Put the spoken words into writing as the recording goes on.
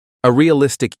A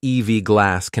realistic Eevee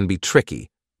glass can be tricky,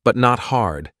 but not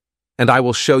hard, and I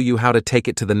will show you how to take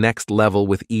it to the next level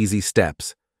with easy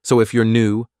steps. So if you're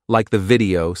new, like the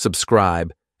video,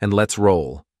 subscribe, and let's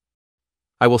roll.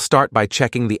 I will start by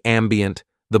checking the ambient,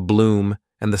 the bloom,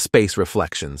 and the space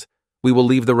reflections. We will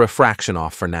leave the refraction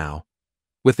off for now.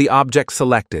 With the object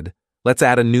selected, let's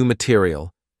add a new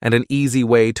material, and an easy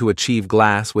way to achieve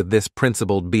glass with this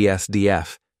principled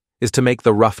BSDF is to make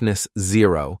the roughness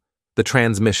 0, the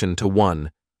transmission to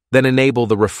 1, then enable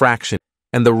the refraction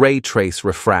and the ray trace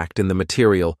refract in the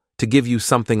material to give you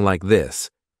something like this,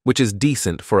 which is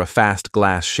decent for a fast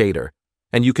glass shader,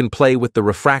 and you can play with the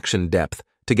refraction depth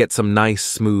to get some nice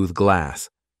smooth glass.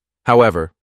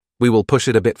 However, we will push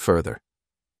it a bit further.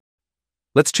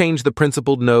 Let's change the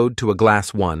principled node to a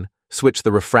glass 1, switch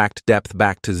the refract depth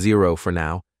back to 0 for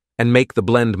now, and make the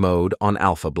blend mode on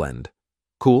alpha blend.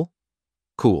 Cool?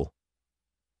 Cool.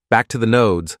 Back to the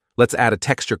nodes, let's add a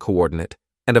texture coordinate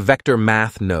and a vector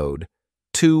math node,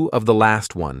 2 of the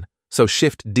last one, so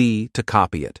Shift D to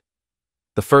copy it.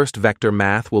 The first vector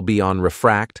math will be on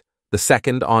refract, the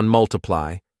second on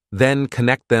multiply, then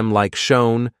connect them like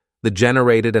shown, the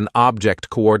generated and object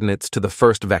coordinates to the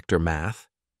first vector math,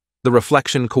 the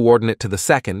reflection coordinate to the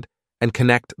second, and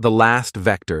connect the last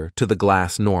vector to the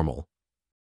glass normal.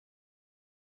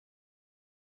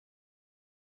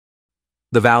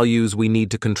 The values we need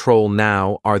to control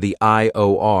now are the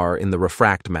IOR in the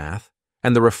refract math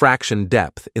and the refraction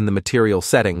depth in the material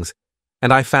settings,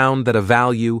 and I found that a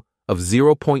value of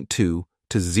 0.2 to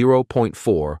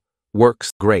 0.4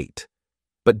 works great.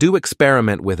 But do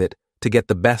experiment with it to get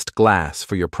the best glass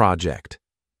for your project.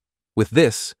 With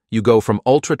this, you go from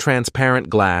ultra-transparent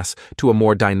glass to a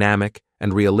more dynamic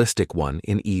and realistic one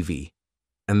in Eevee.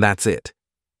 And that's it.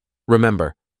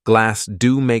 Remember, glass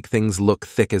do make things look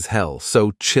thick as hell,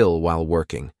 so chill while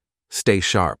working. Stay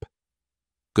sharp.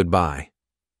 Goodbye.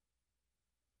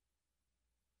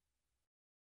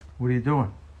 What are you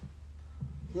doing?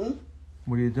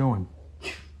 What are you doing?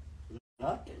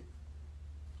 Nothing.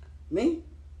 Me?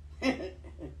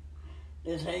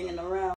 Just hanging around.